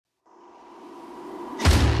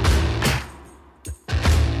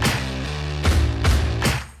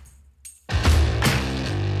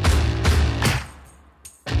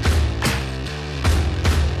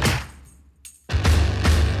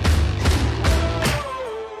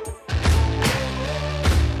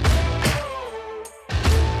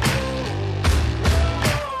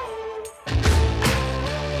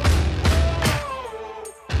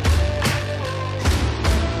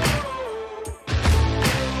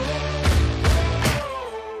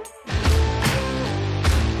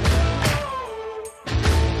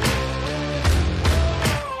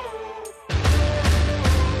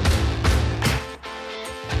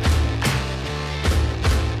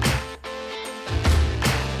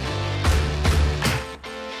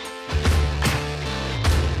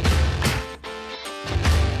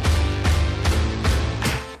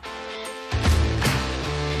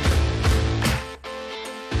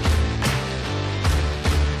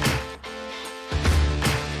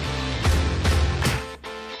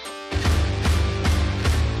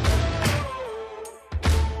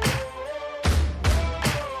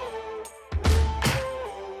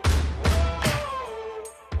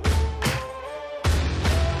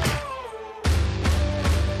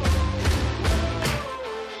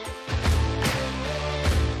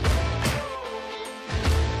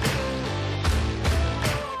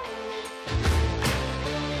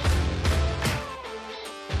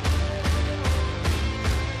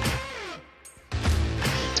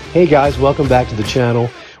Hey guys, welcome back to the channel.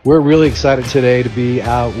 We're really excited today to be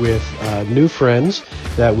out with new friends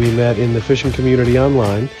that we met in the fishing community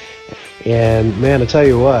online. And man, I tell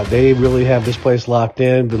you what, they really have this place locked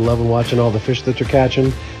in. Been loving watching all the fish that they're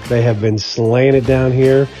catching. They have been slaying it down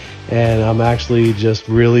here. And I'm actually just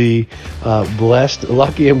really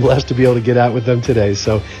lucky and blessed to be able to get out with them today.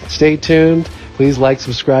 So stay tuned. Please like,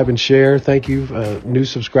 subscribe, and share. Thank you, new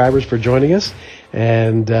subscribers, for joining us.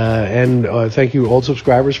 And thank you, old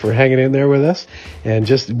subscribers, for hanging in there with us. And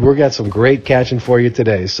we've got some great catching for you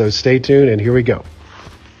today. So stay tuned, and here we go.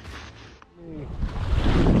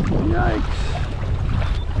 Yikes.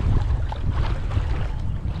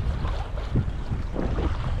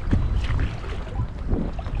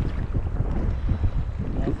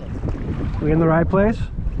 We in the right place?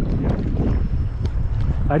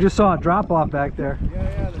 I just saw a drop off back there.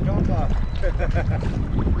 Yeah, the drop off.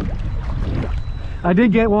 I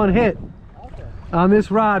did get one hit on this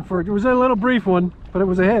rod. It was a little brief one, but it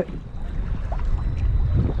was a hit.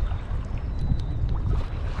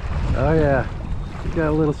 Oh yeah, got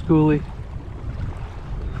a little schoolie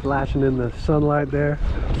flashing in the sunlight there.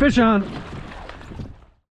 Fish on.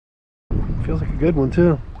 Feels like a good one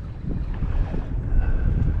too.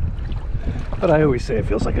 But I always say it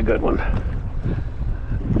feels like a good one.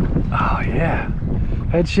 Oh yeah,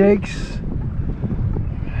 head shakes.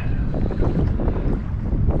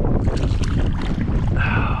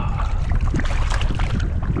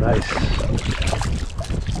 Nice.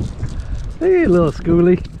 Hey, little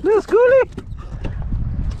schoolie. Little schoolie.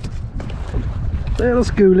 Little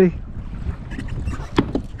schoolie.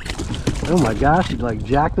 Oh my gosh, he like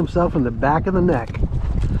jacked himself in the back of the neck.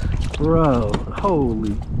 Bro,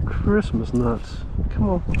 holy Christmas nuts. Come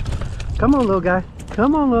on. Come on, little guy.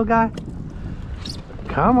 Come on, little guy.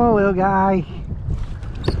 Come on, little guy.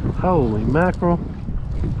 Holy mackerel.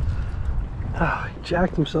 Oh, he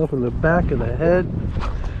jacked himself in the back of the head.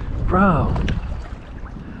 Bro,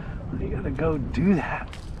 you gotta go do that.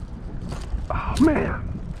 Oh man.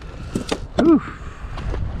 Oof.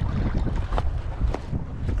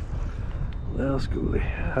 Little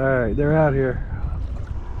schoolie. Alright, they're out here.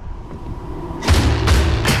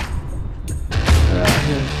 They're out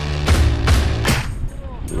here.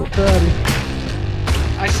 Little Toddy.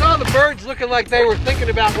 I saw the birds looking like they were thinking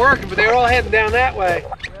about working, but they were all heading down that way.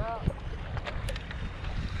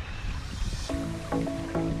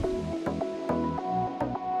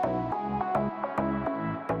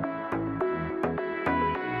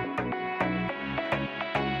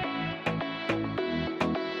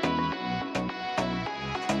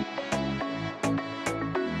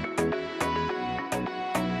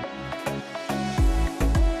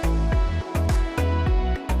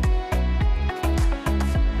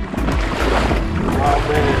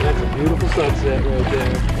 Man, that's a beautiful sunset right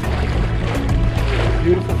there.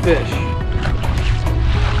 Beautiful fish.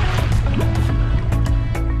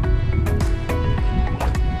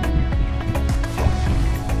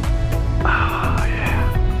 Oh, yeah.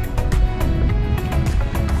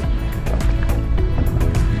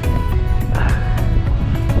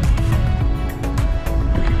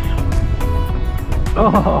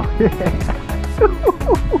 Oh, yeah.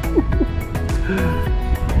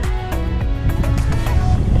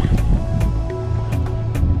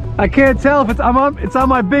 I can't tell if it's on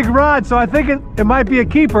my big rod, so I think it might be a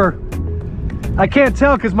keeper. I can't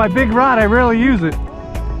tell because my big rod, I rarely use it.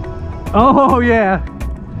 Oh yeah,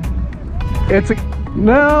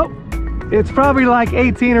 no, it's probably like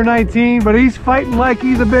 18 or 19, but he's fighting like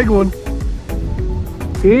he's a big one.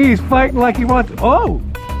 He's fighting like he wants. Oh,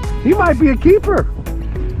 he might be a keeper.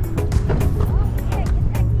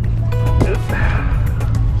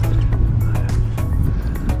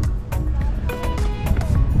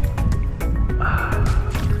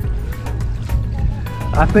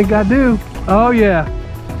 I think I do. Oh yeah.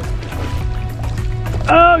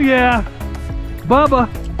 Oh yeah. Bubba.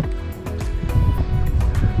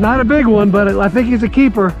 Not a big one, but I think he's a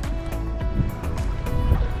keeper.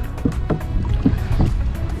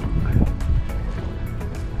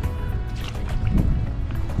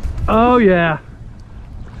 Oh yeah.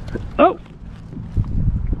 Oh.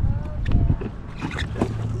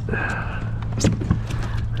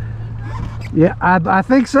 Yeah, I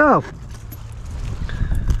think so.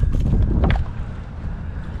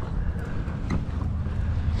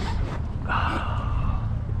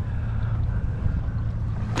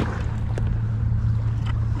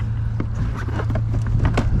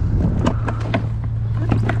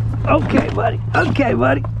 Okay, buddy. Okay,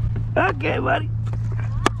 buddy. Okay, buddy.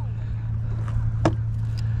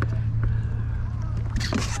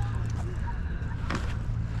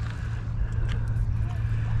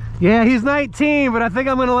 Yeah, he's 19, but I think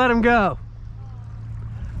I'm gonna let him go.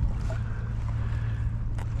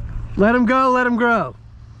 Let him go, let him grow.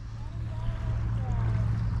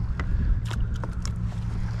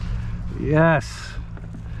 Yes.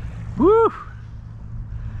 Woo!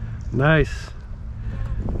 Nice.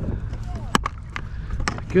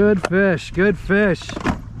 Good fish, good fish.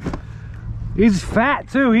 He's fat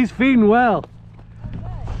too, he's feeding well.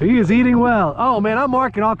 He is eating well. Oh man, I'm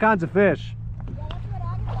marking all kinds of fish. Yeah, that's what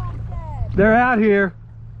Agathon said. They're out here.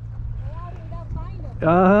 They're out here, we gotta find them.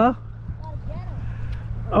 Uh-huh. Gotta get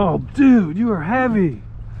them. Oh dude, you are heavy.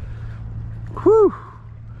 Whew.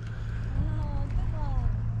 Oh, good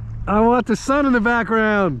one. I want the sun in the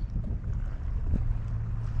background.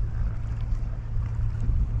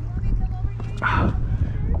 You want me to come over here?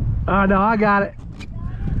 Oh no, I got it.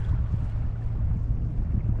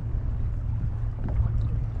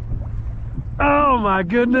 Oh my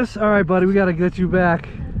goodness. All right, buddy, we gotta get you back.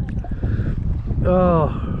 Oh.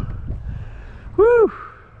 Whew.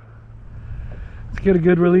 Let's get a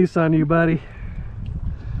good release on you, buddy.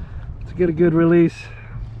 Let's get a good release.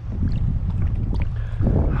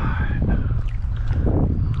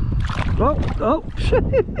 Oh, oh.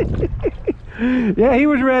 Yeah, he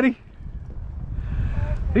was ready.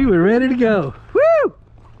 He was ready to go. Woo!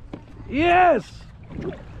 Yes!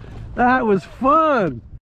 That was fun.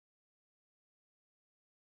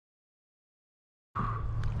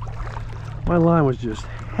 My line was just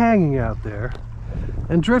hanging out there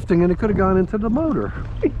and drifting, and it could have gone into the motor.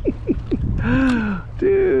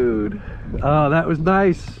 Dude. Oh, that was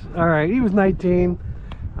nice. All right, he was 19.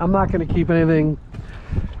 I'm not going to keep anything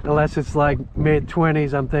unless it's like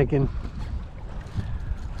mid-20s, I'm thinking.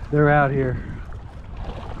 They're out here.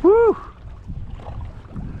 Woo!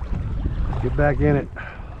 Get back in it.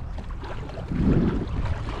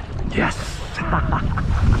 Yes!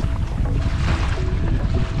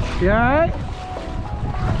 You alright?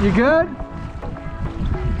 You good?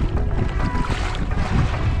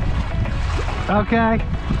 Okay.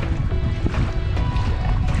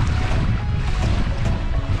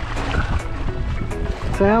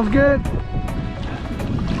 Sounds good.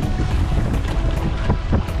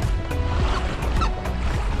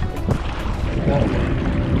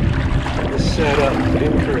 Set up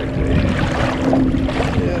incorrectly.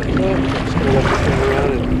 Yeah, well, I'm just gonna let this thing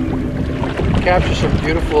around and capture some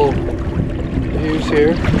beautiful views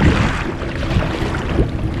here.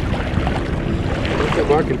 Look at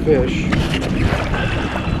marking fish.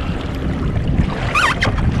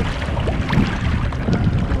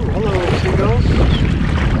 Oh, hello, seagulls.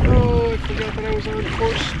 Oh, I forgot that I was on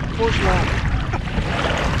course lock.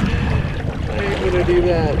 I ain't gonna do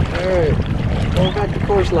that. All right. Going back to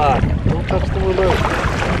course lock. Don't touch the remote.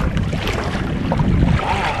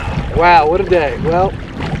 Wow, what a day. Well,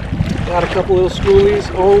 got a couple little schoolies.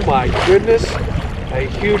 Oh my goodness. A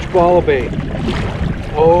huge ball of bait.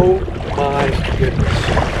 Oh my goodness.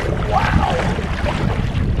 Wow.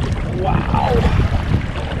 Wow.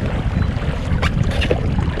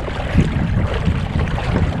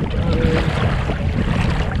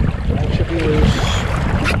 That should be loose.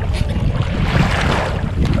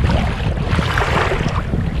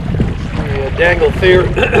 Dangle theory,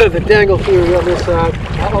 the dangle theory on this side,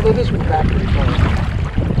 although this one's back pretty far.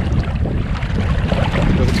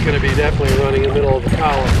 But it's going to be definitely running in the middle of the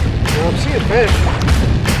column. Well, I'm seeing fish.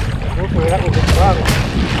 Hopefully that one's at the bottom.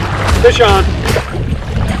 Fish on.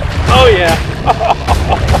 Oh yeah.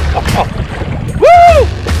 Woo!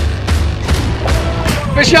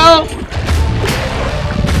 Fish on.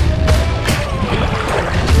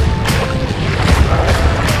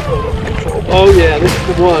 Oh yeah, this is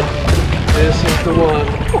the one. This is the one.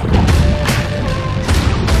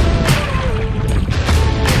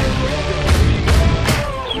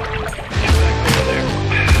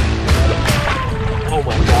 Oh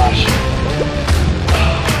my gosh.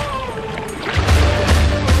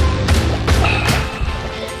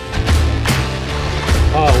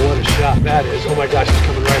 Oh, what a shot that is. Oh my gosh, he's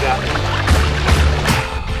coming right out.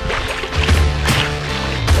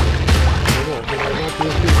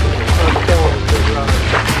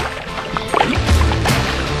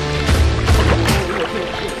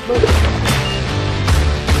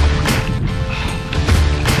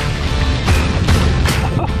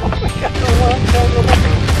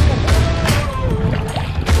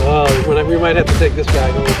 Oh, we might have to take this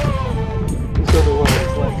guy home. He's going to run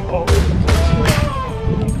his leg all over the place.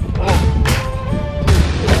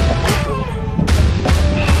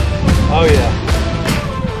 Oh yeah.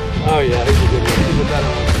 Oh yeah, he's a good one. He's a better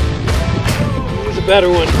one. He's a better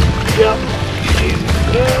one. Yep.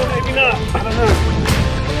 Maybe not. I don't know.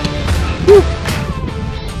 Whew.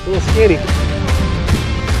 A little skinny.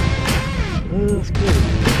 That's good.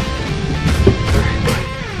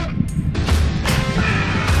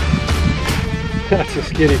 That's a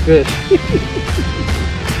skinny fish.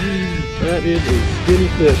 That is a skinny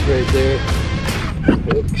fish right there,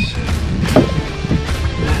 folks.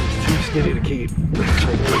 That's too skinny to keep. I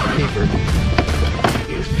gotta keep her.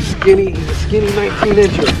 He's skinny. He's a skinny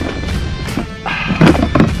 19-incher.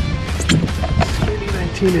 Skinny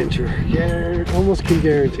 19-incher. Yeah, almost can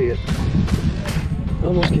guarantee it.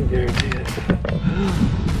 Almost can guarantee it.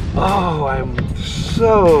 Oh, I'm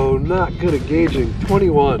so not good at gauging.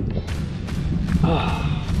 21. Oh.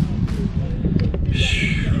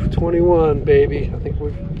 21, baby. I think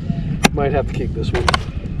we might have to keep this one.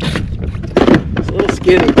 It's a little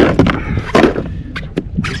skinny.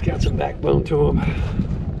 He's got some backbone to him.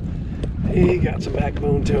 He got some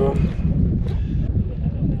backbone to him.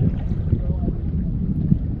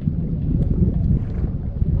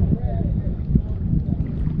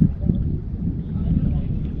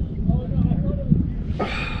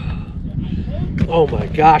 Oh my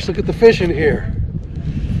gosh, look at the fish in here.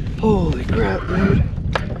 Holy crap, dude.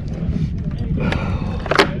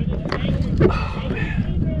 Oh man.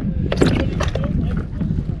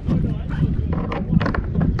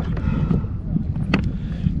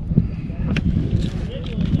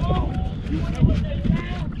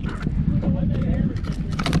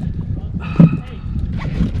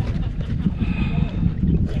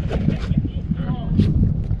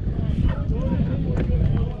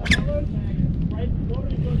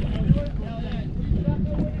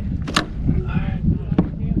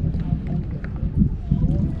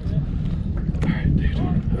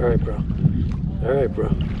 All right, bro. All right, bro.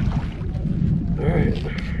 All right.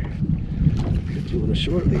 Get you on a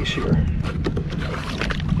short leash here.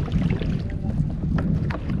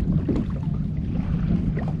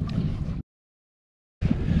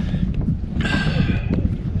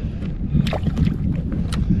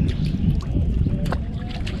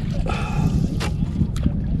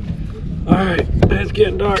 All right, it's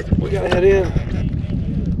getting dark. We gotta head in.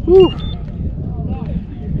 Whew.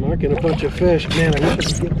 Marking a bunch of fish. Man, I wish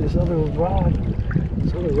I could get this other rod.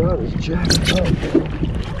 This other rod is jacked up.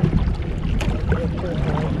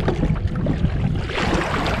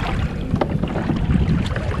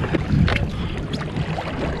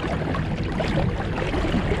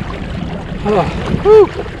 Oh, whew.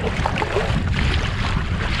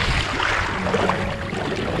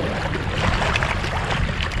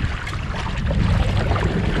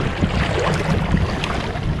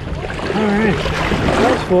 All right.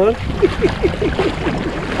 Fun.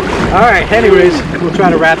 All right, anyways, we'll try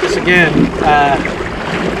to wrap this again.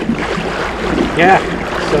 Yeah,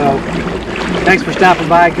 so thanks for stopping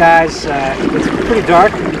by, guys. It's pretty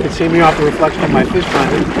dark. You can see me off the reflection of my fish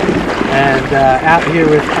finder. And out here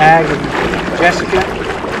with Ag and Jessica.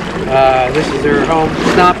 This is their home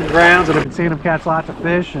stomping grounds, and I've been seeing them catch lots of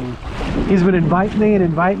fish, and he's been inviting me and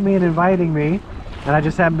inviting me and inviting me, and I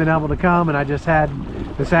just haven't been able to come, and I just had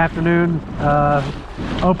this afternoon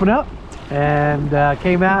open up and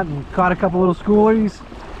came out and caught a couple little schoolies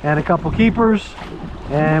and a couple keepers,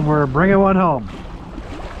 and we're bringing one home.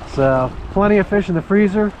 So plenty of fish in the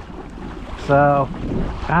freezer, so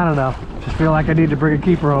I don't know, just feel like I need to bring a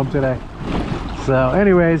keeper home today. So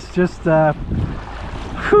anyways, just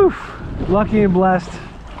whew, lucky and blessed,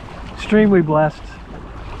 extremely blessed,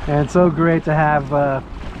 and so great to have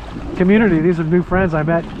community. These are new friends I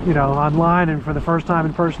met, you know, online and for the first time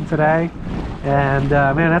in person today. And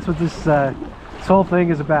man, that's what this whole thing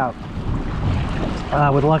is about.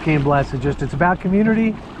 With Lucky and Blessed, it's about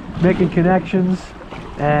community, making connections,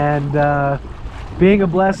 and being a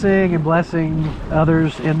blessing and blessing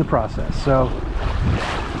others in the process. So,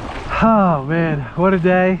 oh man, what a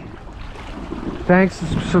day! Thanks to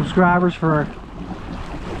subscribers for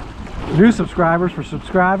new subscribers for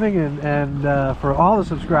subscribing, and for all the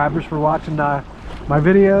subscribers for watching my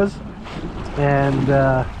videos. And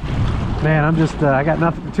man, I'm just I got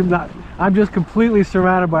nothing to I'm just completely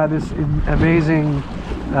surrounded by this amazing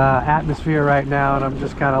atmosphere right now, and I'm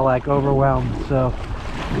just kind of like overwhelmed. So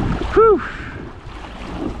whew,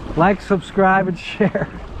 like, subscribe, and share.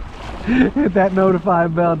 Hit that notify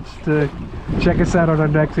bell just to check us out on our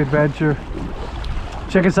next adventure.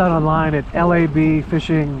 Check us out online at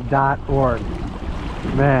labfishing.org.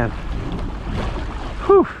 Man,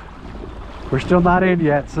 whew, we're still not in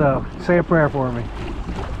yet, so say a prayer for me.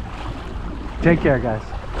 Take care, guys.